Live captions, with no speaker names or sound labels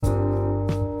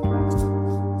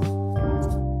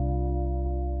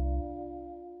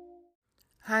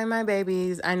Hi, my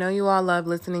babies. I know you all love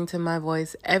listening to my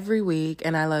voice every week,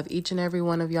 and I love each and every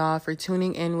one of y'all for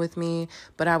tuning in with me.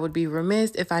 But I would be remiss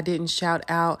if I didn't shout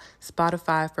out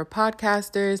Spotify for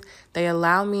podcasters. They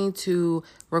allow me to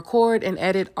record and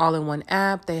edit all in one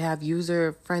app. They have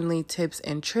user-friendly tips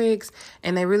and tricks,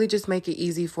 and they really just make it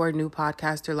easy for a new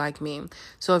podcaster like me.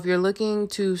 So if you're looking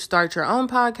to start your own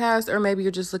podcast, or maybe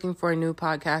you're just looking for a new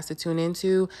podcast to tune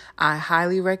into, I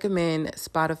highly recommend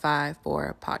Spotify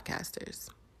for podcasters.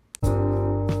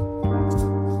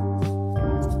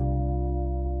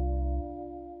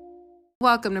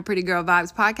 Welcome to Pretty Girl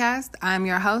Vibes Podcast. I'm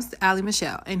your host, Allie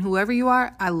Michelle, and whoever you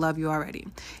are, I love you already.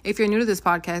 If you're new to this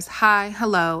podcast, hi,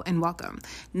 hello, and welcome.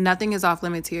 Nothing is off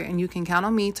limits here, and you can count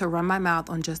on me to run my mouth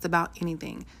on just about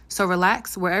anything. So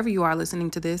relax wherever you are listening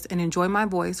to this and enjoy my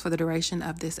voice for the duration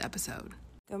of this episode.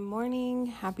 Good morning.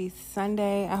 Happy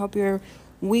Sunday. I hope your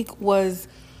week was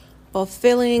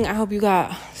fulfilling. I hope you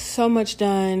got so much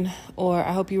done, or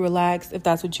I hope you relaxed if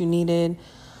that's what you needed.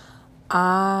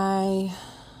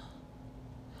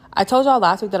 I told y'all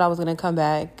last week that I was going to come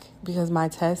back because my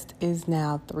test is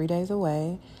now 3 days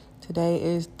away. Today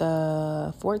is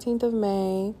the 14th of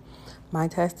May. My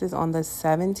test is on the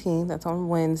 17th. That's on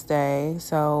Wednesday.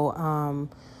 So,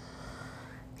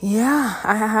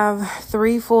 I have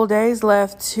 3 full days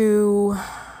left to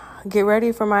get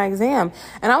ready for my exam.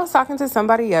 And I was talking to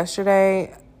somebody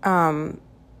yesterday,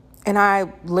 and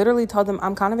I literally told them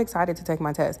I'm kind of excited to take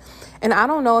my test. And I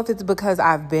don't know if it's because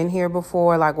I've been here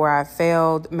before, like where I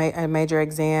failed a major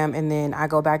exam and then I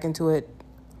go back into it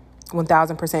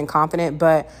 1,000% confident.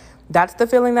 But that's the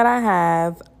feeling that I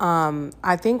have.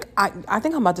 I think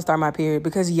I'm about to start my period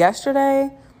because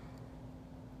yesterday,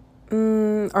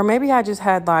 or maybe I just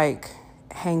had like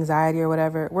anxiety or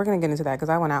whatever. We're going to get into that because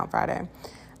I went out Friday.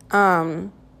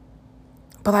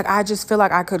 But like, I just feel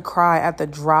like I could cry at the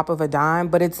drop of a dime,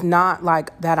 but it's not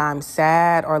like that I'm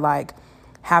sad or like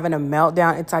having a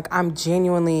meltdown. It's like I'm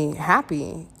genuinely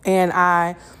happy.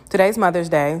 And today's Mother's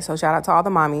Day, so shout out to all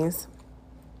the mommies.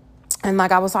 And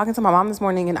like, I was talking to my mom this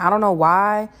morning and I don't know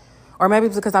why, or maybe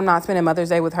it's because I'm not spending Mother's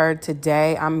Day with her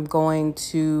today. I'm going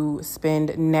to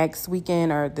spend next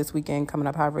weekend or this weekend coming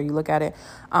up, however you look at it,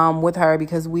 with her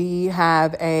because we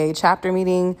have a chapter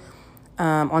meeting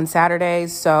on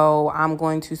Saturdays. So I'm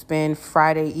going to spend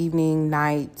Friday evening,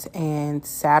 night, and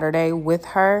Saturday with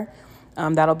her.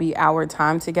 That'll be our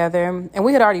time together. And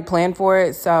we had already planned for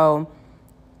it. So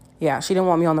yeah, she didn't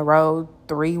want me on the road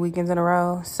 3 weekends in a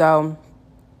row. So,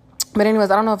 but anyways,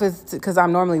 I don't know if it's because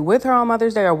I'm normally with her on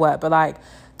Mother's Day or what, but like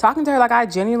talking to her, like I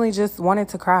genuinely just wanted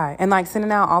to cry and like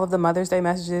sending out all of the Mother's Day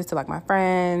messages to like my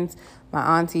friends,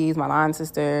 my aunties, my line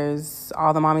sisters,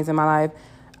 all the mommies in my life.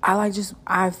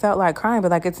 I felt like crying, but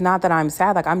like, it's not that I'm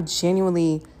sad. Like I'm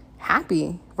genuinely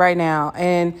happy right now.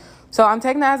 And so I'm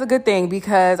taking that as a good thing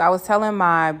because I was telling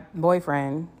my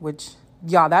boyfriend, which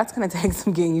y'all, that's going to take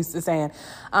some getting used to saying.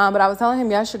 But I was telling him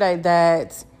yesterday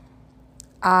that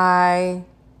I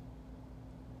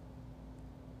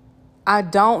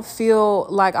don't feel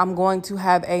like I'm going to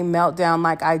have a meltdown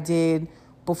like I did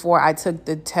before I took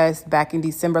the test back in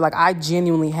December. Like I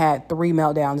genuinely had 3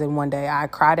 meltdowns in one day. I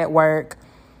cried at work.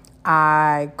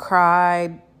 I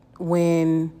cried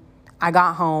when I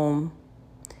got home,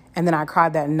 and then I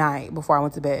cried that night before I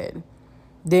went to bed.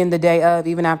 Then the day of,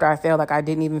 even after I failed, like I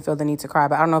didn't even feel the need to cry.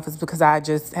 But I don't know if it's because I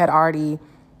just had already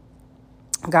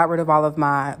got rid of all of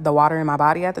the water in my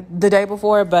body at the day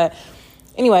before. But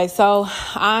anyway, so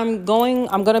I'm going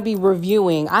to be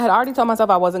reviewing. I had already told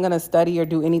myself I wasn't going to study or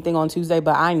do anything on Tuesday,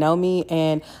 but I know me,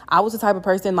 and I was the type of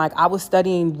person, like I was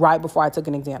studying right before I took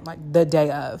an exam, like the day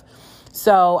of.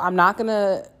 So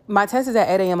my test is at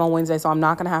 8 a.m. on Wednesday, so I'm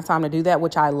not going to have time to do that,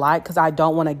 which I like because I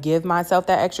don't want to give myself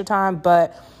that extra time.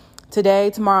 But today,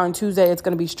 tomorrow, and Tuesday, it's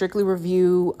going to be strictly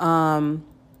review, going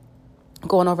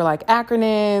over like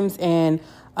acronyms and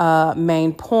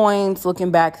main points, looking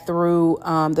back through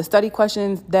the study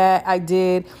questions that I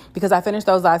did because I finished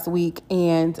those last week,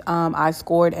 and I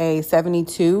scored a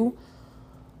 72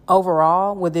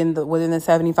 overall within the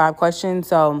 75 questions.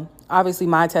 So obviously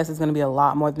my test is going to be a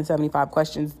lot more than 75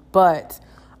 questions, but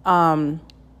so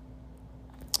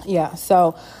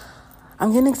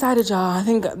I'm getting excited, y'all. I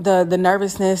think the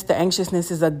nervousness, the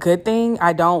anxiousness is a good thing.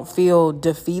 I don't feel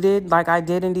defeated like I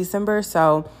did in December,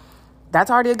 so that's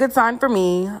already a good sign for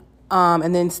me.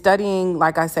 And then studying,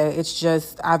 like I say, it's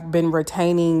just I've been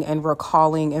retaining and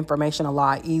recalling information a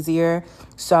lot easier.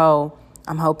 So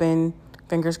I'm hoping,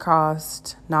 fingers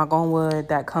crossed, knock on wood,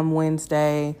 that come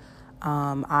Wednesday,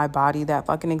 I body that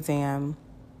fucking exam.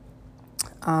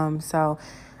 So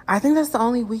I think that's the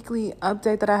only weekly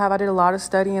update that I have. I did a lot of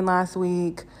studying last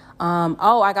week.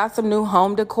 Oh, I got some new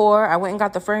home decor. I went and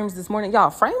got the frames this morning.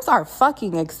 Y'all, frames are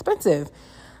fucking expensive.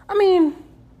 I mean,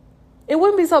 it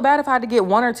wouldn't be so bad if I had to get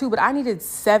 1 or 2, but I needed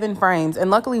 7 frames. And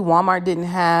luckily, Walmart didn't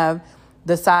have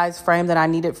the size frame that I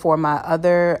needed for my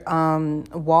other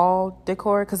wall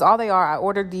decor. Because all they are, I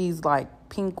ordered these like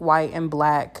pink, white, and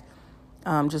black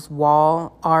just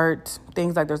wall art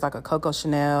things. Like there's like a Coco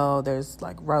Chanel, there's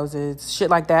like roses,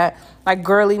 shit like that. Like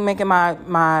girly, making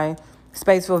my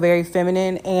space feel very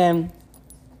feminine. And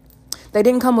they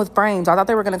didn't come with frames. I thought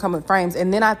they were going to come with frames.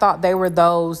 And then I thought they were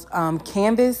those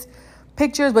canvas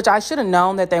pictures, which I should have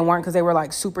known that they weren't because they were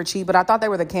like super cheap. But I thought they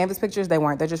were the canvas pictures. They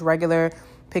weren't. They're just regular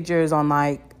pictures on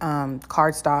like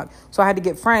cardstock. So I had to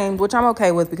get framed, which I'm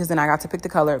okay with because then I got to pick the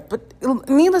color. But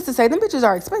needless to say, them pictures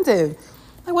are expensive.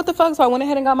 Like, what the fuck? So I went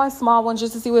ahead and got my small ones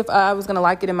just to see if I was going to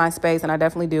like it in my space. And I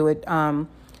definitely do it.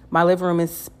 My living room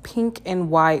is pink and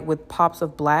white with pops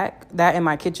of black. That in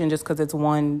my kitchen just because it's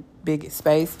one big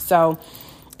space. So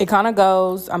it kind of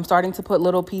goes. I'm starting to put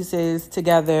little pieces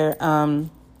together.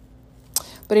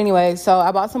 But anyway, so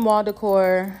I bought some wall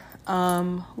decor.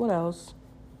 What else?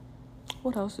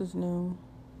 What else is new?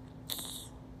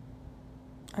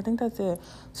 I think that's it.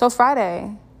 So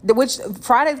Friday's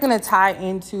going to tie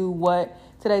into what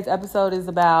today's episode is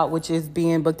about, which is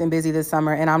being booked and busy this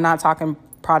summer. And I'm not talking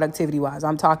productivity wise.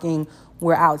 I'm talking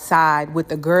we're outside with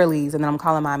the girlies and then I'm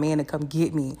calling my man to come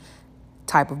get me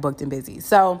type of booked and busy.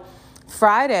 So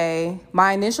Friday,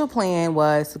 my initial plan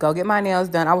was to go get my nails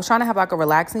done. I was trying to have like a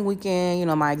relaxing weekend. You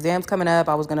know, my exam's coming up.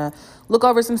 I was going to look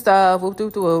over some stuff. Whoop,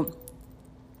 whoop, whoop.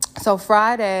 So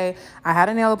Friday, I had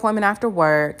a nail appointment after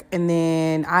work, and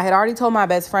then I had already told my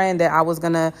best friend that I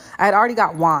had already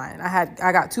got wine.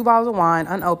 I got 2 bottles of wine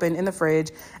unopened in the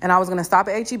fridge, and I was going to stop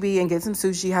at H-E-B and get some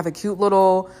sushi, have a cute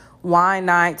little wine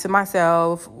night to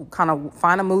myself, kind of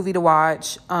find a movie to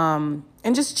watch, and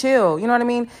just chill, you know what I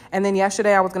mean? And then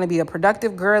yesterday, I was going to be a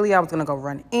productive girly. I was going to go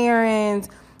run errands,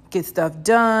 get stuff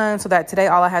done, so that today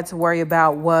all I had to worry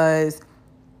about was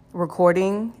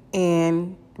recording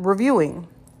and reviewing.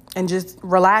 And just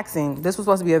relaxing. This was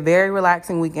supposed to be a very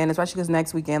relaxing weekend, especially because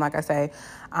next weekend, like I say,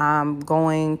 I'm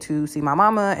going to see my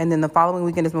mama. And then the following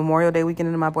weekend is Memorial Day weekend,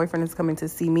 and my boyfriend is coming to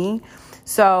see me.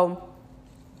 So,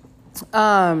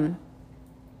 where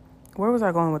was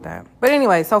I going with that? But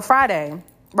anyway, so Friday.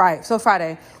 Right, so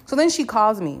Friday. So then she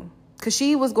calls me because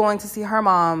she was going to see her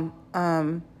mom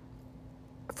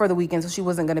for the weekend, so she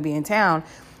wasn't going to be in town.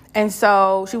 And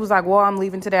so she was like, well, I'm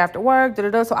leaving today after work,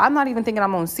 da-da-da. So I'm not even thinking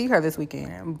I'm going to see her this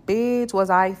weekend. Bitch, was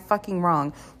I fucking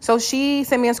wrong. So she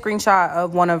sent me a screenshot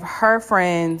of one of her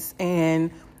friends and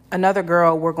another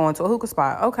girl were going to a hookah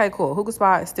spot. Okay, cool. Hookah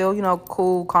spot is still, you know,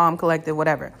 cool, calm, collective,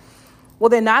 whatever. Well,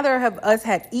 then neither of us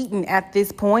had eaten at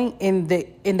this point in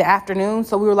the afternoon.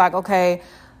 So we were like, okay,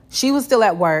 she was still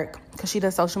at work because she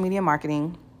does social media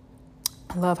marketing.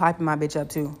 I love hyping my bitch up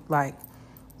too. Like,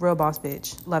 real boss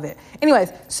bitch. Love it.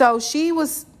 Anyways, so she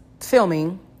was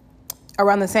filming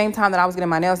around the same time that I was getting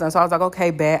my nails done. So I was like,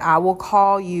 okay, bet. I will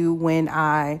call you when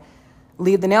I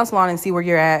leave the nail salon and see where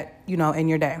you're at, you know, in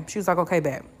your day. She was like, okay,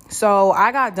 bet. So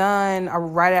I got done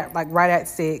right at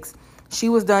 6. She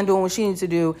was done doing what she needed to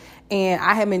do. And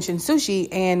I had mentioned sushi,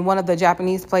 and one of the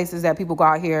Japanese places that people go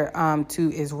out here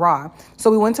to is Raw. So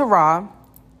we went to Raw.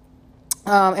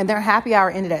 And their happy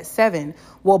hour ended at 7.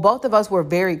 Well, both of us were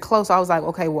very close. I was like,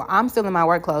 okay, well, I'm still in my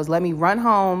work clothes. Let me run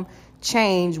home,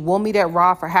 change. We'll meet at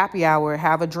Raw for happy hour,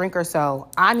 have a drink or so.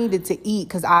 I needed to eat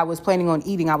because I was planning on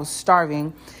eating. I was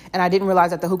starving, and I didn't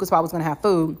realize that the hookah spot was going to have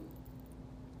food.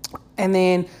 And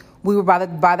then we were by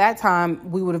that time,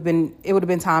 it would have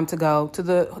been time to go to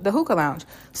the hookah lounge.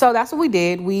 So that's what we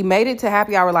did. We made it to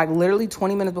happy hour like literally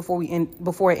 20 minutes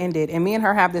before it ended. And me and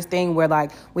her have this thing where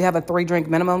like we have a 3-drink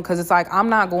minimum because it's like I'm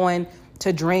not going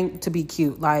to drink to be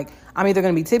cute. Like I'm either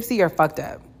going to be tipsy or fucked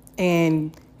up.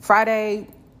 And Friday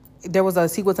there was a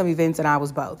sequence of events and I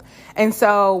was both. And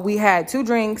so we had 2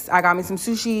 drinks. I got me some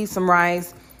sushi, some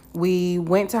rice. We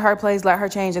went to her place, let her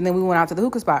change, and then we went out to the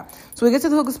hookah spot. So we get to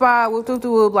the hookah spot, whoop, whoop,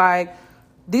 whoop, like,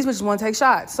 these bitches want to take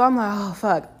shots. So I'm like, oh,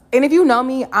 fuck. And if you know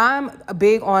me, I'm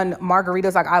big on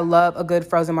margaritas. Like, I love a good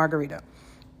frozen margarita.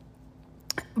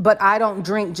 But I don't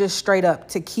drink just straight up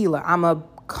tequila. I'm a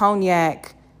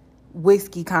cognac,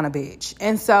 whiskey kind of bitch.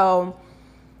 And so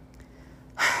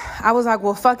I was like,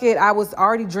 well, fuck it. I was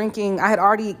already drinking.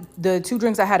 The 2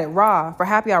 drinks I had at Raw for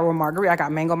happy hour were margarita. I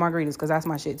got mango margaritas because that's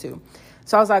my shit too.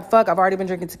 So I was like, fuck, I've already been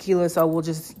drinking tequila, so we'll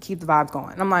just keep the vibes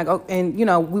going. And I'm like, oh, and you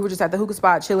know, we were just at the hookah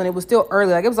spot chilling. It was still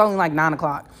early. Like it was only like 9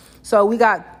 o'clock. So we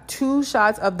got 2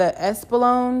 shots of the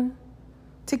Espolón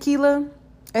tequila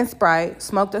and Sprite,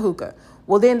 smoked a hookah.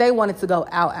 Well, then they wanted to go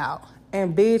out.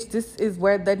 And bitch, this is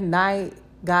where the night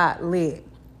got lit.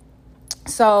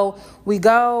 So we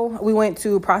went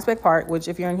to Prospect Park, which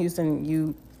if you're in Houston,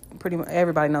 you pretty much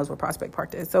everybody knows where Prospect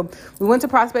Park is. So we went to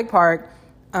Prospect Park.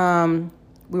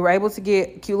 We were able to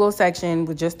get a cute little section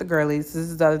with just the girlies. This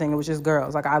is the other thing. It was just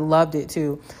girls. Like, I loved it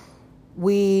too.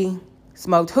 We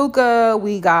smoked hookah.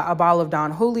 We got a bottle of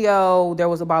Don Julio. There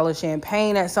was a bottle of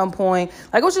champagne at some point.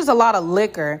 Like, it was just a lot of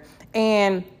liquor.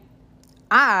 And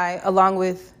I, along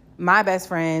with my best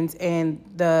friends and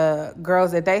the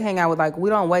girls that they hang out with, like, we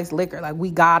don't waste liquor. Like,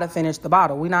 we gotta finish the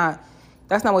bottle.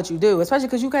 That's not what you do, especially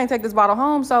because you can't take this bottle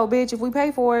home. So, bitch, if we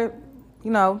pay for it,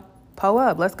 pull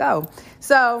up. Let's go.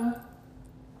 So,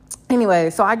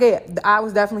 anyway, I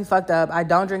was definitely fucked up. I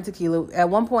don't drink tequila. At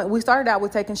one point, we started out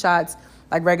with taking shots,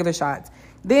 like regular shots.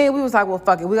 Then we was like, well,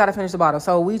 fuck it. We got to finish the bottle.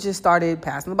 So we just started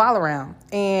passing the bottle around.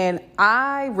 And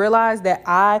I realized that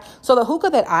so the hookah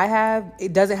that I have,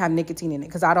 it doesn't have nicotine in it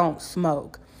because I don't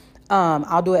smoke.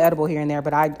 I'll do an edible here and there,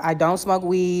 but I don't smoke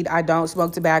weed. I don't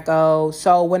smoke tobacco.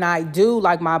 So when I do,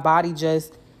 like, my body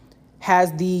just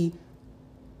has the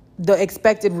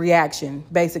expected reaction,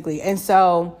 basically. And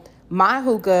so my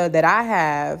hookah that I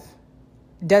have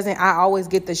I always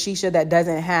get the shisha that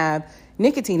doesn't have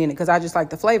nicotine in it because I just like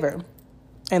the flavor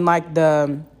and like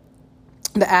the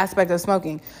aspect of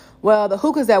smoking. Well, the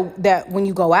hookahs that when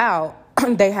you go out,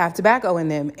 they have tobacco in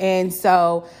them. And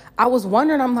so I was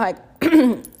wondering, I'm like,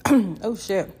 oh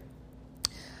shit.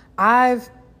 I've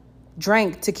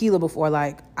drank tequila before.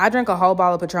 Like, I drank a whole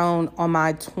bottle of Patron on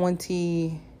I'm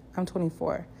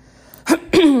 24.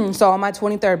 So on my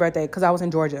 23rd birthday, because I was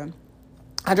in Georgia,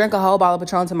 I drank a whole bottle of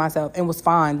Patron to myself and was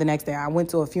fine the next day. I went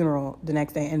to a funeral the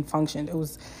next day and functioned. It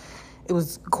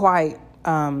was quite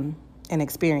an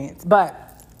experience.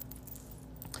 But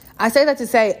I say that to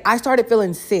say I started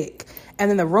feeling sick. And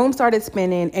then the room started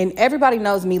spinning, and everybody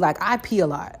knows me. Like, I pee a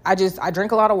lot. I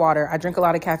drink a lot of water. I drink a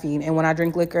lot of caffeine. And when I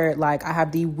drink liquor, like, I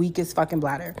have the weakest fucking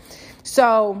bladder.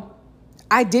 So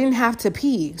I didn't have to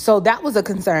pee. So that was a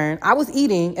concern. I was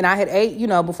eating, and I had ate,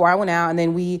 before I went out. And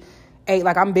then we ate,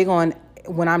 like, I'm big on,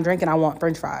 when I'm drinking, I want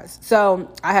French fries. So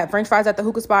I had French fries at the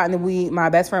hookah spot, and then my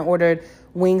best friend ordered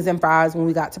wings and fries when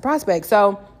we got to Prospect.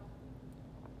 So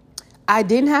I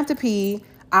didn't have to pee.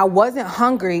 I wasn't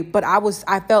hungry, but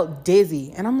I felt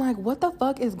dizzy. And I'm like, what the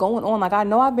fuck is going on? Like, I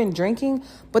know I've been drinking,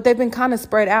 but they've been kind of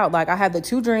spread out. Like, I had the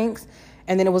 2 drinks,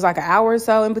 and then it was like an hour or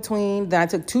so in between. Then I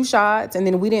took 2 shots, and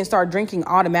then we didn't start drinking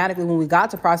automatically when we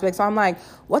got to Prospect. So I'm like,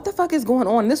 what the fuck is going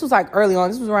on? And this was like early on.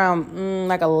 This was around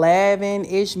like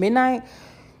 11-ish, midnight.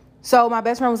 So my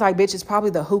best friend was like, bitch, it's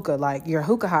probably the hookah. Like, you're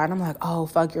hookah high. And I'm like, oh,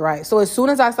 fuck, you're right. So as soon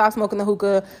as I stopped smoking the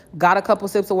hookah, got a couple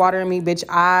sips of water in me, bitch,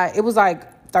 it was like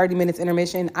 30 minutes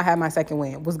intermission. I had my second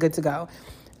win. Was good to go.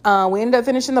 We ended up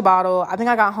finishing the bottle. I think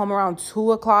I got home around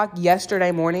 2 o'clock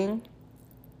yesterday morning.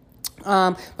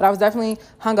 But I was definitely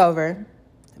hungover.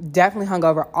 Definitely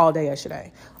hungover all day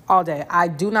yesterday. All day. I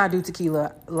do not do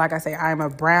tequila. Like I say, I am a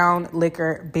brown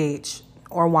liquor bitch,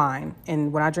 or wine.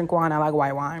 And when I drink wine, I like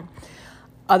white wine.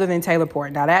 Other than Taylor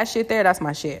Port. Now that shit there, that's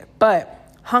my shit.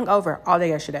 But hungover all day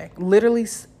yesterday. Literally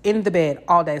in the bed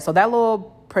all day. So that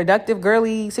little productive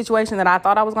girly situation that I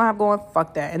thought I was gonna have going,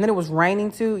 fuck that. And then it was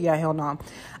raining too. Yeah, hell no.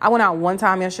 I went out one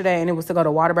time yesterday, and it was to go to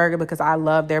Whataburger because I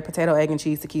love their potato, egg, and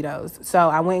cheese taquitos. So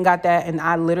I went and got that, and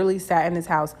I literally sat in this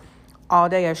house all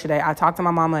day yesterday. I talked to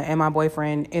my mama and my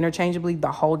boyfriend interchangeably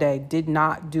the whole day. Did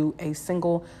not do a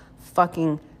single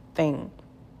fucking thing.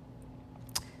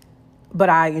 But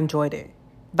I enjoyed it.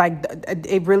 Like,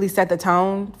 it really set the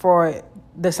tone for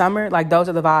the summer. Like, those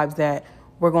are the vibes that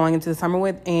we're going into the summer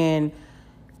with. And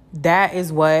that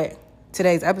is what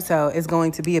today's episode is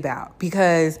going to be about.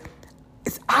 Because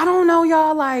I don't know,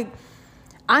 y'all. Like,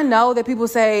 I know that people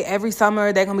say every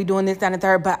summer they're going to be doing this, that, and the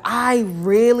third. But I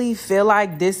really feel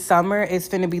like this summer is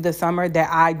finna be the summer that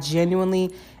I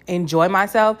genuinely enjoy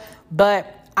myself.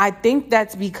 But I think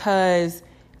that's because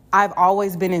I've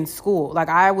always been in school. Like,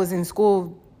 I was in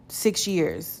school 6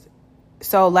 years.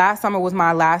 So last summer was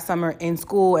my last summer in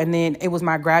school, and then it was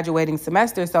my graduating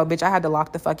semester. So, bitch, I had to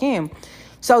lock the fuck in.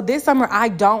 So this summer, I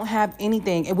don't have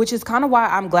anything, which is kind of why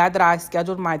I'm glad that I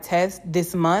scheduled my test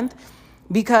this month,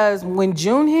 because when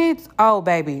June hits, oh,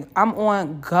 baby, I'm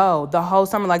on go the whole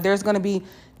summer. Like, there's going to be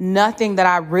nothing that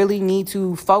I really need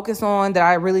to focus on, that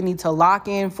I really need to lock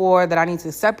in for, that I need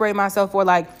to separate myself for.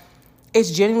 Like,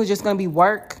 it's genuinely just going to be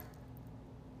work,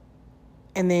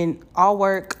 and then all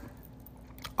work,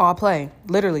 all play,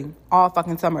 literally all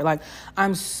fucking summer. Like,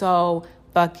 I'm so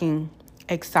fucking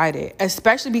excited,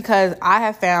 especially because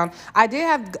I did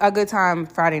have a good time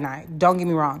Friday night. Don't get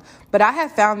me wrong, but I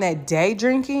have found that day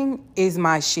drinking is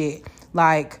my shit.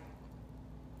 Like,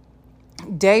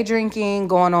 day drinking,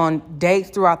 going on dates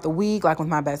throughout the week, like with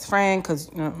my best friend,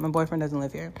 because my boyfriend doesn't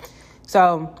live here.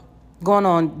 So going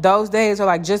on those days, or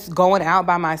like just going out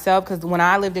by myself, because when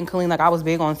I lived in Killeen, like I was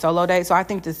big on solo dates. So I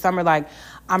think this summer, like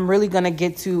I'm really going to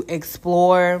get to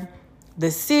explore the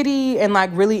city and like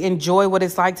really enjoy what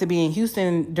it's like to be in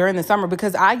Houston during the summer,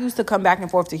 because I used to come back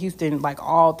and forth to Houston like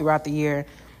all throughout the year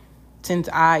since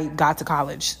I got to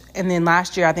college. And then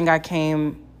last year, I think I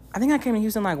came to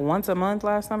Houston like once a month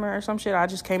last summer or some shit. I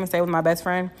just came and stayed with my best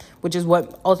friend, which is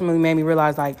what ultimately made me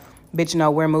realize, like, bitch, no,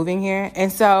 we're moving here.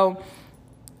 And so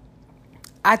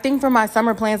I think for my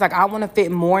summer plans, like, I want to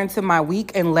fit more into my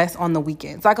week and less on the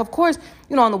weekends. Like, of course,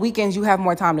 on the weekends, you have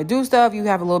more time to do stuff. You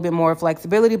have a little bit more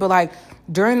flexibility. But, like,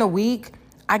 during the week,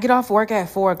 I get off work at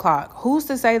 4 o'clock. Who's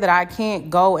to say that I can't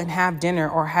go and have dinner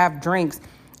or have drinks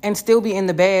and still be in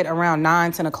the bed around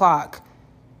 9, 10 o'clock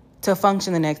to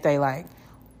function the next day? Like,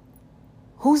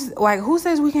 who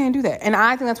says we can't do that? And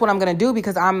I think that's what I'm going to do,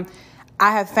 because I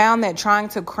have found that trying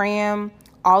to cram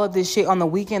all of this shit on the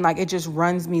weekend, like, it just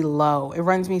runs me low. It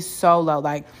runs me so low.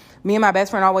 Like, me and my best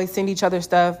friend always send each other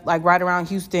stuff, like, right around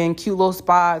Houston, cute little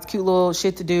spots, cute little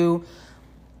shit to do.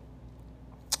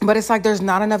 But it's like there's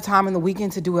not enough time in the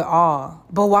weekend to do it all.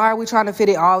 But why are we trying to fit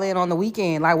it all in on the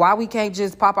weekend? Like, why we can't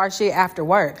just pop our shit after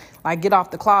work? Like, get off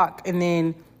the clock and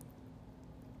then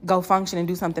go function and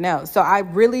do something else. So I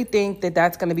really think that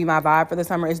that's going to be my vibe for the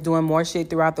summer, is doing more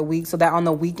shit throughout the week, so that on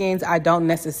the weekends I don't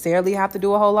necessarily have to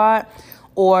do a whole lot.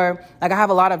 Or like, I have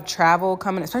a lot of travel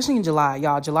coming, especially in July.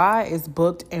 Y'all, July is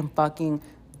booked and fucking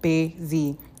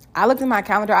busy. I looked at my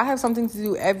calendar. I have something to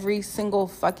do every single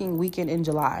fucking weekend in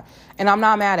July. And I'm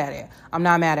not mad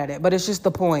at it. But it's just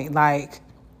the point. Like,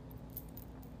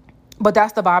 but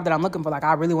that's the vibe that I'm looking for. Like,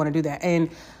 I really want to do that. And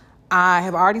I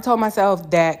have already told myself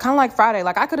that, kind of like Friday,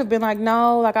 like, I could have been like,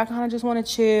 no, like, I kind of just want to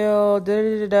chill,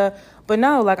 But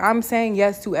no, like, I'm saying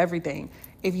yes to everything.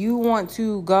 If you want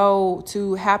to go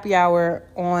to happy hour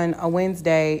on a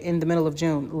Wednesday in the middle of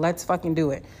June, let's fucking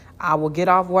do it. I will get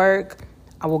off work,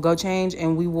 I will go change,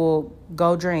 and we will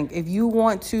go drink. If you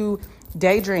want to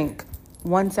day drink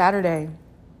one Saturday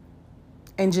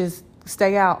and just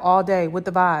stay out all day with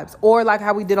the vibes, or like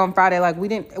how we did on Friday, like we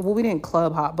didn't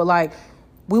club hop, but like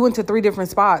we went to 3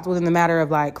 different spots within the matter of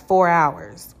like 4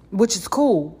 hours, which is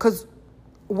cool, because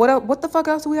what the fuck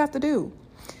else do we have to do?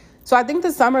 So I think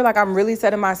this summer, like, I'm really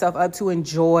setting myself up to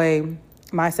enjoy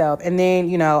myself. And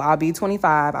then, I'll be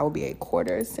 25. I will be a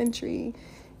quarter century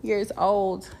years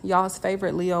old. Y'all's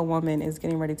favorite Leo woman is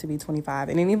getting ready to be 25.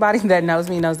 And anybody that knows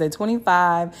me knows that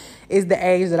 25 is the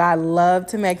age that I love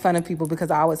to make fun of people, because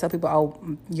I always tell people,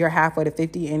 oh, you're halfway to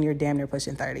 50 and you're damn near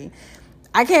pushing 30.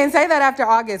 I can't say that after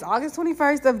August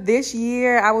 21st of this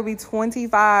year. I will be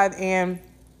 25, and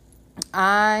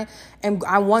I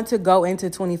want to go into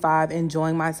 25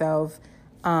 enjoying myself,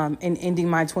 and ending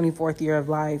my 24th year of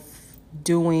life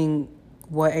doing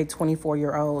what a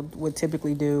 24-year-old would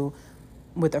typically do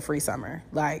with a free summer.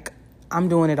 Like, I'm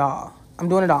doing it all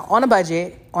on a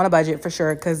budget for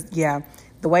sure. Cause yeah,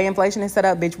 the way inflation is set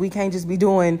up, bitch, we can't just be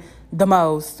doing the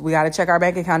most. We got to check our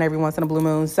bank account every once in a blue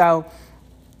moon. So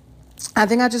I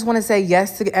think I just want to say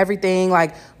yes to everything,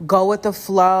 like, go with the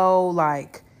flow,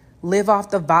 like, live off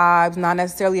the vibes, not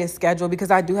necessarily a schedule, because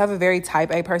I do have a very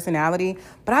type A personality.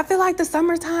 But I feel like the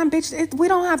summertime, bitch, we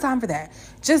don't have time for that.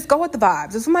 Just go with the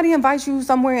vibes. If somebody invites you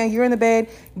somewhere and you're in the bed,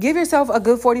 give yourself a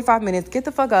good 45 minutes, get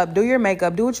the fuck up, do your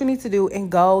makeup, do what you need to do,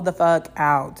 and go the fuck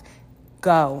out.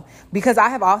 Go. Because I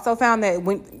have also found that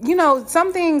when,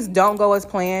 some things don't go as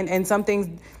planned and some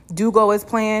things do go as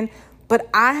planned. But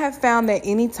I have found that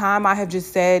anytime I have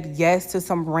just said yes to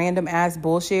some random ass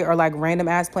bullshit or like random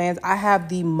ass plans, I have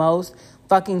the most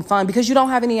fucking fun, because you don't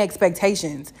have any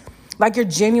expectations. Like, you're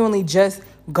genuinely just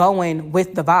going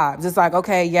with the vibes. It's like,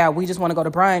 okay, yeah, we just want to go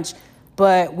to brunch,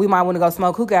 but we might want to go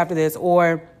smoke hookah after this,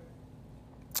 or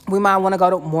we might want to go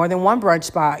to more than one brunch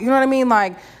spot. You know what I mean?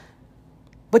 Like,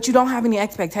 but you don't have any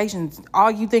expectations. All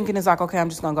you thinking is like, okay, I'm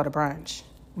just going to go to brunch.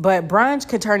 But brunch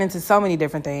could turn into so many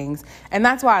different things. And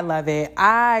that's why I love it.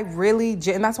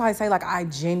 And that's why I say, like, I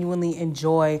genuinely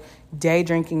enjoy day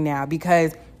drinking now,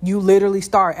 because you literally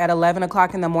start at 11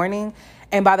 o'clock in the morning.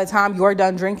 And by the time you're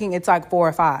done drinking, it's like 4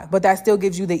 or 5. But that still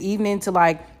gives you the evening to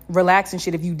like relax and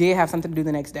shit if you did have something to do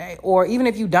the next day. Or even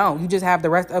if you don't, you just have the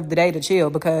rest of the day to chill,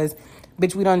 because,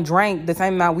 bitch, we done drank the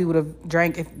same amount we would have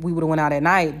drank if we would have went out at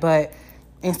night. But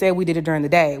instead we did it during the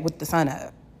day with the sun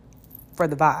up for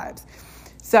the vibes.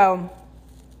 So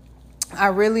I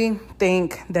really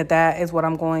think that is what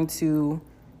I'm going to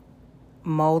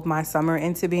mold my summer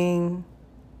into being.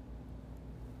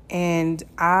 And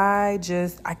I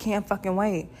can't fucking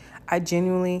wait. I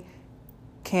genuinely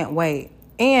can't wait.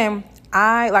 And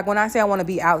Like when I say I want to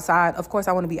be outside, of course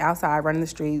I want to be outside running the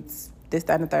streets, this,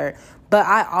 that, and the third. But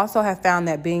I also have found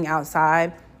that being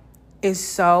outside is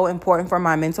so important for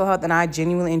my mental health, and I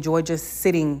genuinely enjoy just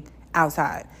sitting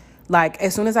outside. Like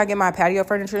as soon as I get my patio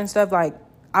furniture and stuff, like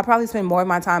I probably spend more of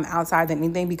my time outside than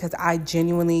anything because I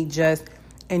genuinely just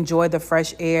enjoy the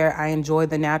fresh air. I enjoy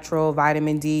the natural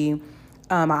vitamin D.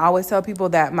 I always tell people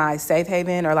that my safe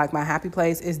haven or like my happy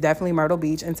place is definitely Myrtle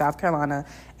Beach in South Carolina.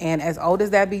 And as old as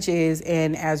that beach is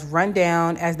and as run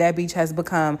down as that beach has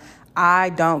become, I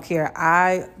don't care.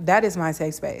 That is my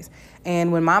safe space.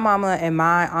 And when my mama and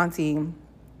my auntie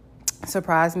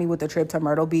surprised me with a trip to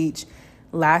Myrtle Beach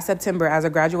last September as a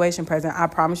graduation present, I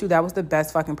promise you that was the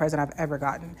best fucking present I've ever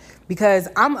gotten. Because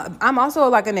I'm also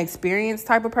like an experienced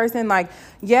type of person. Like,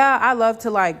 yeah, I love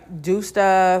to like do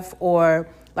stuff or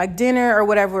like dinner or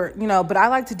whatever, you know, but I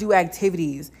like to do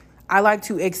activities. I like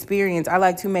to experience. I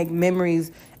like to make memories.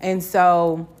 And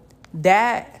so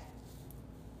that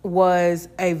was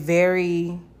a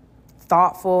very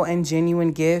thoughtful and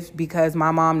genuine gift because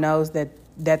my mom knows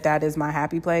that is my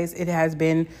happy place. It has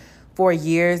been for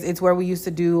years. It's where we used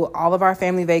to do all of our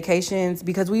family vacations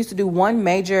because we used to do one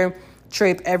major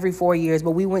trip every 4 years,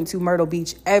 but we went to Myrtle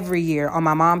Beach every year on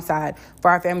my mom's side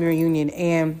for our family reunion.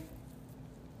 And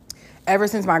ever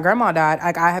since my grandma died,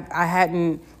 like I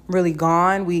hadn't really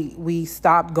gone. We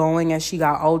stopped going as she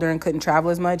got older and couldn't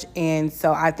travel as much. And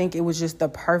so I think it was just the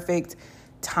perfect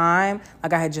time.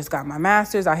 Like I had just got my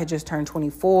master's. I had just turned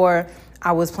 24.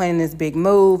 I was planning this big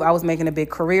move. I was making a big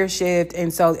career shift.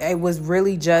 And so it was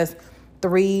really just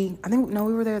we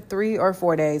were there 3 or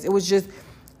 4 days. It was just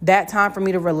that time for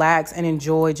me to relax and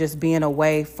enjoy just being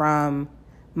away from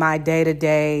my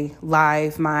day-to-day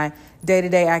life, my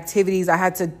day-to-day activities. I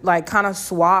had to like kind of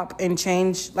swap and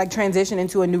change, like transition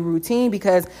into a new routine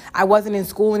because I wasn't in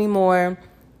school anymore,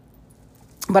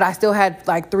 but I still had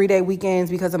like 3-day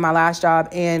weekends because of my last job.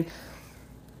 And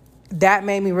that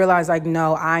made me realize like,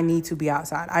 no, I need to be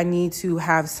outside. I need to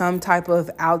have some type of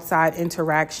outside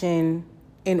interaction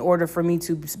in order for me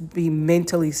to be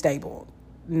mentally stable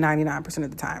 99%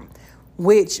 of the time,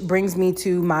 which brings me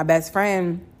to my best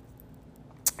friend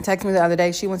texted me the other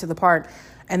day. She went to the park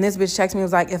and this bitch texted me,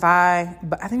 was like, I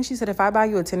think she said, if I buy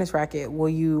you a tennis racket, will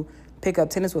you pick up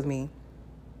tennis with me?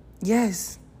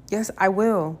 Yes, I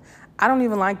will. I don't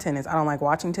even like tennis. I don't like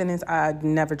watching tennis. I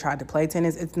never tried to play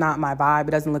tennis. It's not my vibe.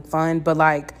 It doesn't look fun. But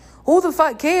like, who the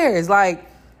fuck cares? Like,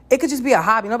 it could just be a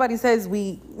hobby. Nobody says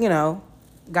we,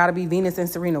 gotta be Venus and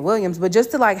Serena Williams, but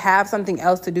just to like have something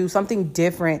else to do, something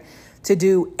different to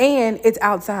do, and it's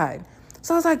outside.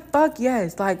 So I was like, fuck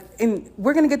yes. Like, and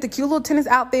we're going to get the cute little tennis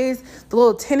outfits, the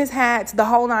little tennis hats, the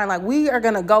whole nine. Like, we are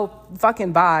going to go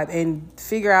fucking vibe and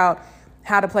figure out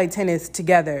how to play tennis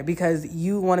together because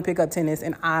you want to pick up tennis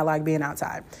and I like being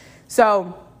outside.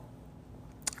 So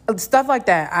stuff like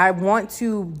that. I want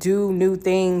to do new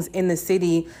things in the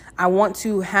city. I want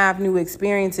to have new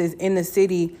experiences in the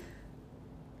city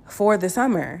for the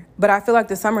summer. But I feel like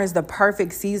the summer is the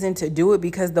perfect season to do it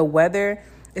because the weather,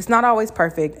 it's not always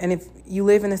perfect. And if you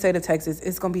live in the state of Texas,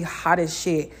 it's going to be hot as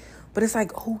shit. But it's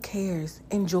like, who cares?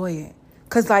 Enjoy it.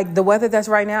 Because, like, the weather that's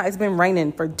right now, it's been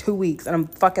raining for 2 weeks, and I'm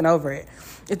fucking over it.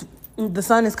 The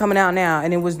sun is coming out now,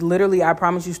 and it was literally, I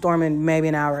promise you, storming maybe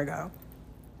an hour ago.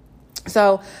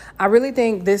 So I really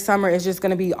think this summer is just going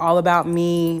to be all about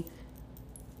me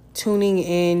tuning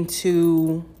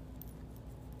into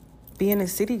being a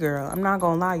city girl. I'm not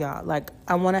going to lie, y'all. Like,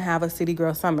 I want to have a city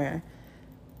girl summer.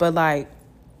 But, like,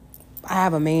 I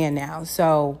have a man now,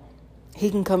 so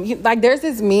he can come. Like, there's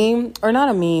this meme, or not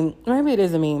a meme, maybe it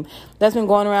is a meme, that's been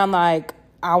going around like,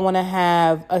 I want to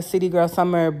have a city girl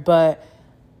summer, but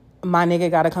my nigga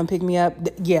got to come pick me up.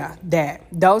 Yeah, that.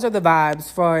 Those are the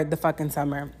vibes for the fucking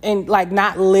summer. And, like,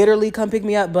 not literally come pick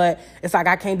me up, but it's like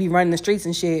I can't be running the streets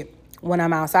and shit when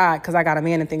I'm outside because I got a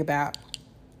man to think about.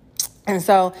 And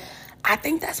so I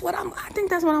think that's what I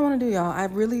want to do, y'all. I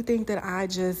really think that I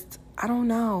don't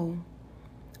know.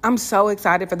 I'm so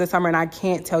excited for the summer, and I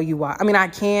can't tell you why. I mean, I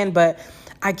can, but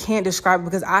I can't describe it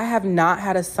because I have not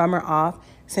had a summer off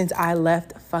since I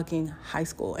left fucking high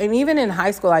school. And even in high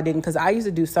school, I didn't because I used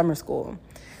to do summer school.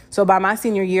 So by my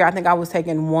senior year, I think I was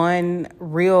taking one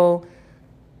real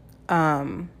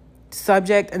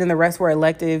subject, and then the rest were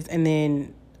electives, and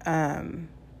then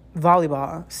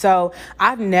volleyball. So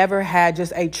I've never had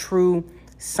just a true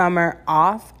summer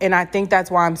off, and I think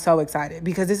that's why I'm so excited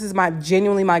because this is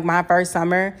genuinely my first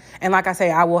summer, and like I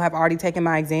say, I will have already taken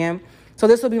my exam, so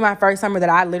this will be my first summer that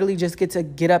I literally just get to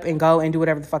get up and go and do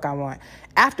whatever the fuck I want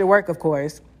after work, of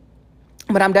course.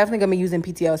 But I'm definitely gonna be using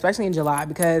PTO, especially in July,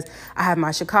 because I have my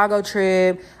Chicago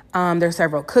trip. There's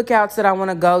several cookouts that I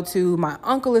want to go to. My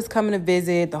uncle is coming to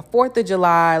visit the 4th of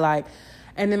July,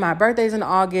 and then my birthday's in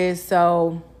August.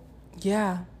 So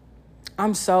yeah,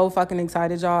 I'm so fucking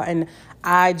excited, y'all. And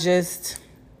I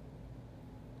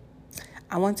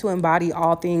want to embody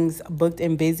all things booked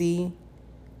and busy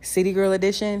City Girl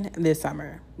edition this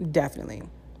summer. Definitely.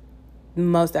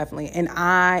 Most definitely. And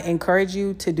I encourage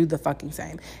you to do the fucking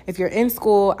same. If you're in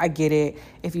school, I get it.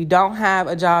 If you don't have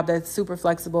a job that's super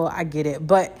flexible, I get it.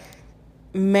 But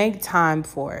make time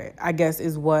for it, I guess,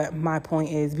 is what my point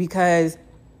is. Because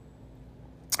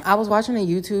I was watching a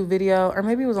YouTube video, or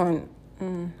maybe it was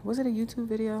was it a YouTube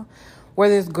video? Where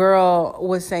this girl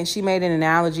was saying, she made an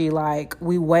analogy like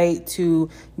we wait to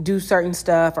do certain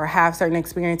stuff or have certain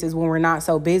experiences when we're not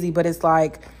so busy. But it's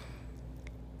like,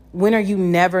 when are you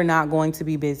never not going to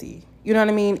be busy? You know what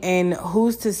I mean? And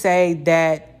who's to say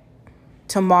that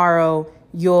tomorrow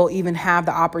you'll even have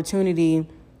the opportunity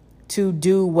to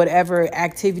do whatever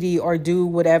activity or do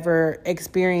whatever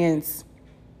experience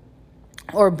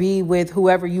or be with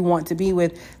whoever you want to be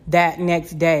with that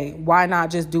next day? Why not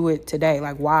just do it today?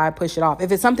 Like, why push it off?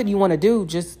 If it's something you want to do,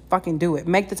 just fucking do it.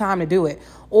 Make the time to do it,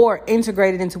 or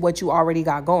integrate it into what you already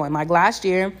got going. Like last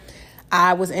year,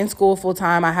 I was in school full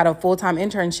time. I had a full-time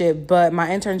internship, but my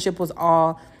internship was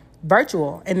all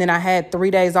virtual. And then I had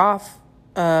 3 days off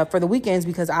for the weekends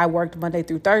because I worked Monday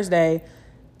through Thursday,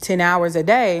 10 hours a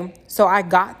day. So I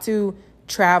got to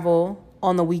travel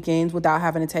on the weekends without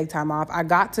having to take time off. I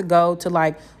got to go to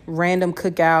like random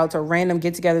cookouts or random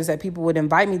get-togethers that people would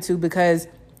invite me to because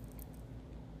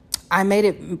I made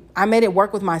it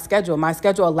work with my schedule. My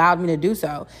schedule allowed me to do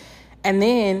so. And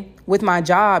then with my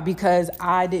job, because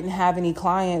I didn't have any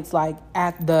clients like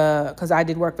because I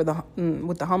did work for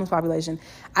with the homeless population,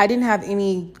 I didn't have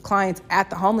any clients at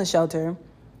the homeless shelter.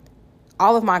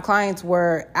 All of my clients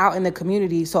were out in the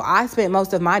community. So I spent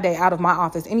most of my day out of my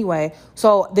office anyway.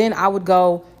 So then I would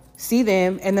go see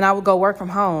them and then I would go work from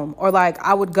home, or like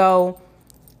I would go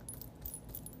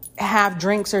have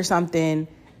drinks or something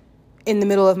in the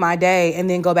middle of my day and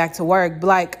then go back to work. But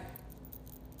like,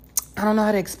 I don't know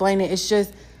how to explain it. It's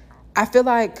just, I feel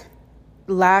like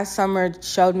last summer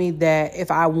showed me that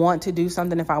if I want to do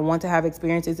something, if I want to have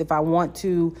experiences, if I want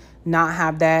to not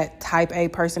have that type A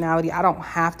personality, I don't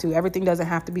have to. Everything doesn't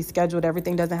have to be scheduled.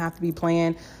 Everything doesn't have to be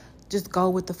planned. Just go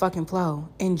with the fucking flow.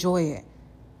 Enjoy it.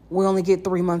 We only get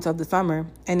 3 months of the summer.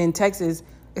 And in Texas,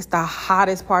 it's the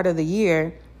hottest part of the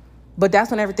year. But that's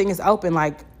when everything is open.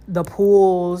 Like the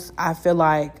pools, I feel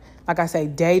like I say,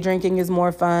 day drinking is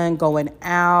more fun, going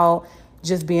out,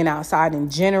 just being outside in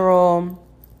general.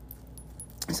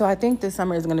 So I think this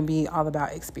summer is going to be all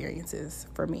about experiences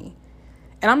for me.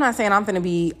 And I'm not saying I'm going to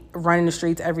be running the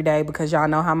streets every day because y'all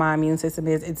know how my immune system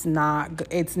is. It's not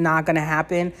going to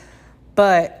happen.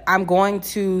 But I'm going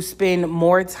to spend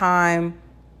more time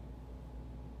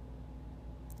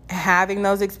having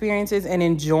those experiences and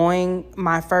enjoying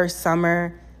my first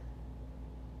summer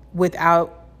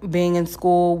without being in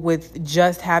school, with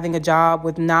just having a job,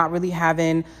 with not really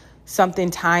having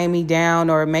something tying me down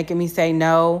or making me say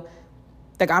no.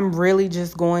 Like, I'm really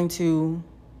just going to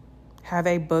have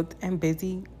a booked and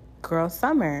busy girl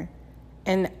summer.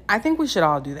 And I think we should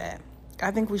all do that. I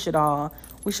think we should all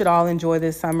enjoy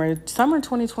this summer. Summer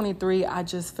 2023, I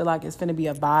just feel like it's going to be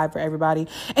a vibe for everybody.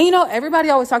 And you know,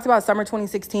 everybody always talks about summer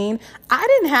 2016. I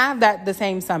didn't have that the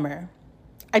same summer.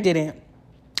 I didn't.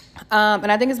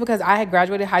 And I think it's because I had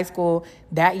graduated high school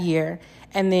that year,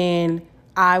 and then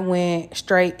I went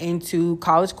straight into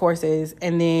college courses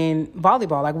and then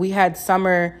volleyball. Like we had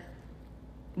summer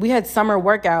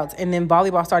workouts, and then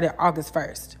volleyball started August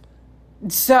 1st.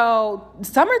 So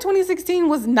summer 2016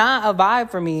 was not a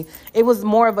vibe for me. It was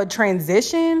more of a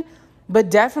transition, but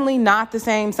definitely not the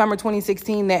same summer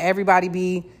 2016 that everybody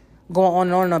be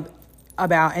going on and on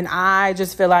about. And I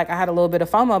just feel like I had a little bit of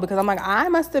FOMO because I'm like, I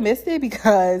must have missed it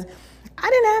because I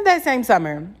didn't have that same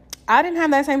summer. I didn't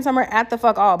have that same summer at the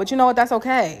fuck all. But you know what? That's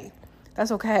okay.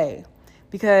 That's okay.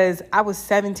 Because I was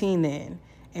 17 then,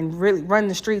 and really running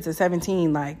the streets at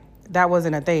 17, like that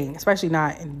wasn't a thing, especially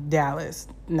not in Dallas.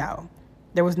 No,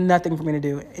 there was nothing for me to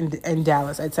do in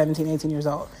Dallas at 17, 18 years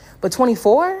old. But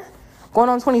 24, going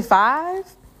on 25,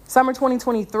 summer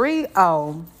 2023,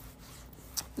 oh,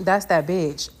 that's that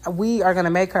bitch. We are going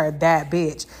to make her that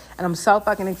bitch. And I'm so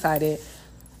fucking excited.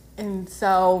 And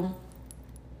so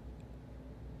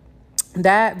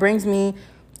that brings me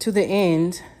to the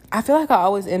end. I feel like I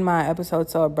always end my episode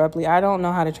so abruptly. I don't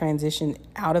know how to transition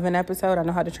out of an episode. I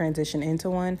know how to transition into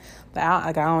one. But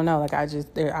I don't know. Like I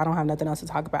don't have nothing else to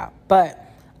talk about. But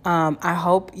I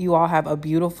hope you all have a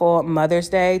beautiful Mother's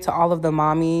Day. To all of the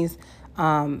mommies,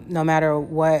 no matter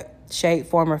what shape,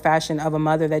 form, or fashion of a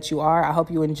mother that you are. I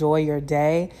hope you enjoy your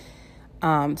day.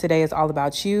 Today is all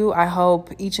about you. I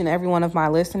hope each and every one of my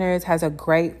listeners has a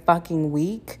great fucking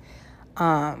week.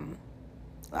 I'm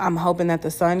hoping that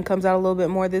the sun comes out a little bit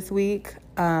more this week.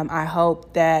 I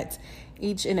hope that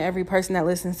each and every person that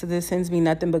listens to this sends me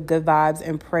nothing but good vibes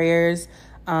and prayers.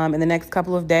 In the next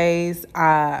couple of days,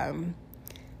 I'm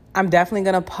definitely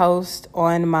going to post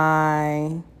on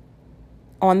the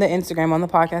Instagram, on the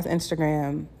podcast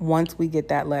Instagram, once we get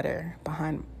that letter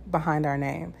behind our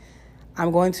name.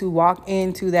 I'm going to walk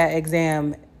into that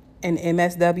exam in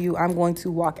MSW. I'm going to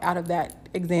walk out of that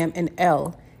exam in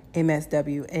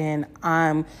LMSW. And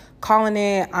I'm calling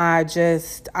it. I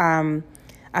think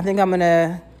I'm going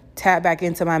to tap back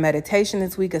into my meditation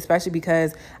this week, especially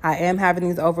because I am having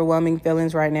these overwhelming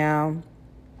feelings right now.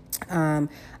 I'm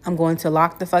going to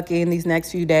lock the fuck in these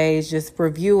next few days, just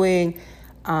reviewing,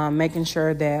 making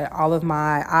sure that all of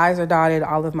my I's are dotted,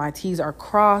 all of my T's are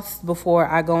crossed before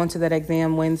I go into that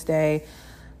exam Wednesday.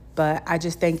 But I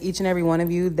just thank each and every one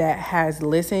of you that has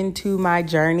listened to my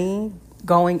journey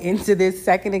going into this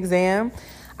second exam.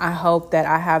 I hope that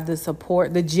I have the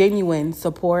support, the genuine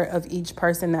support of each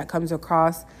person that comes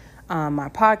across my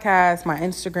podcast, my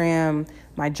Instagram,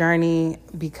 my journey,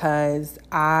 because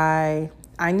I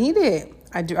need it.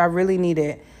 I really need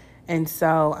it. And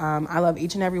so I love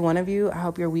each and every one of you. I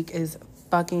hope your week is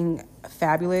fucking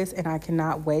fabulous, and I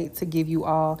cannot wait to give you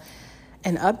all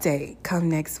an update come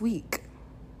next week.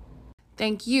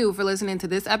 Thank you for listening to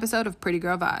this episode of Pretty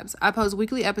Girl Vibes. I post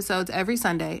weekly episodes every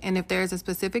Sunday, and if there is a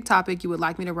specific topic you would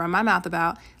like me to run my mouth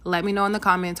about, let me know in the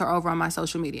comments or over on my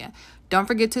social media. Don't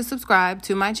forget to subscribe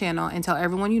to my channel and tell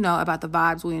everyone you know about the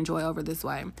vibes we enjoy over this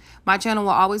way. My channel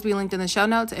will always be linked in the show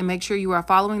notes, and make sure you are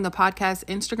following the podcast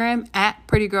Instagram at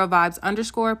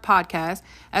prettygirlvibes_podcast,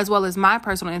 as well as my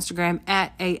personal Instagram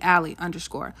at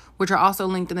 @aally_, which are also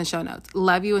linked in the show notes.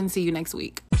 Love you and see you next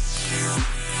week.